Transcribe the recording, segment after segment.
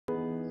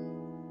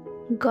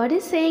God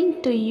is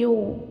saying to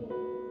you,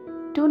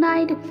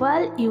 tonight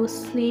while you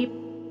sleep,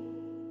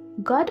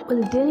 God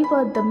will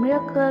deliver the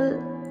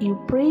miracle you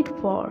prayed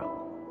for.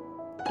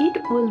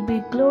 It will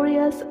be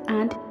glorious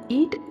and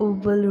it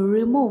will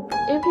remove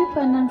every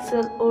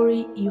financial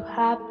worry you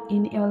have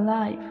in your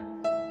life.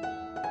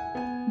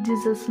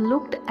 Jesus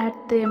looked at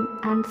them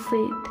and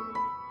said,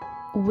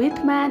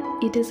 with man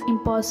it is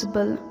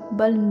impossible,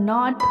 but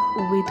not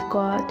with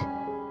God.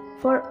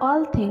 For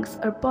all things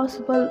are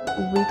possible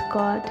with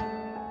God.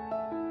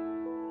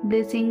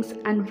 Blessings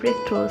and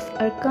breakthroughs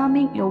are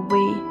coming your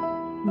way,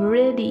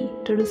 ready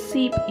to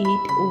receive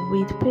it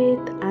with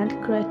faith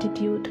and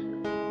gratitude.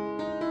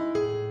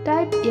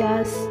 Type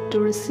yes to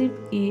receive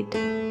it.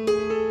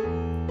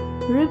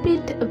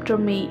 Repeat after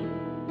me.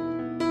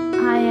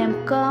 I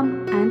am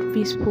calm and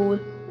peaceful.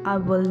 I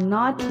will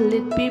not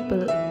let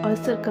people or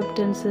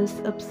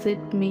circumstances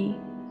upset me.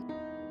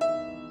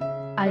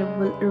 I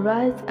will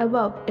rise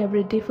above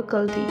every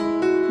difficulty,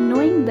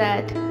 knowing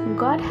that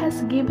God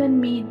has given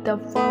me the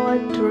power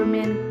to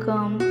remain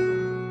calm.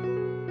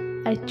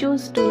 I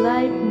choose to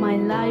live my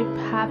life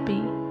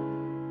happy,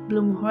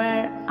 bloom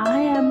where I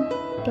am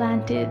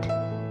planted,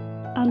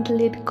 and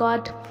let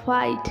God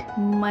fight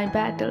my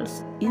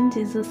battles. In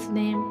Jesus'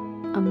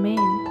 name, Amen.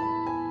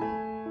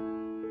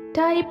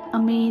 Type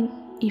Amen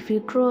if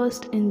you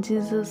trust in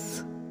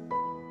Jesus.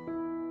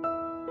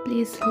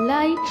 Please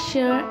like,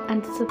 share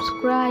and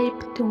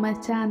subscribe to my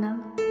channel.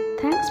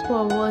 Thanks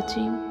for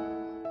watching.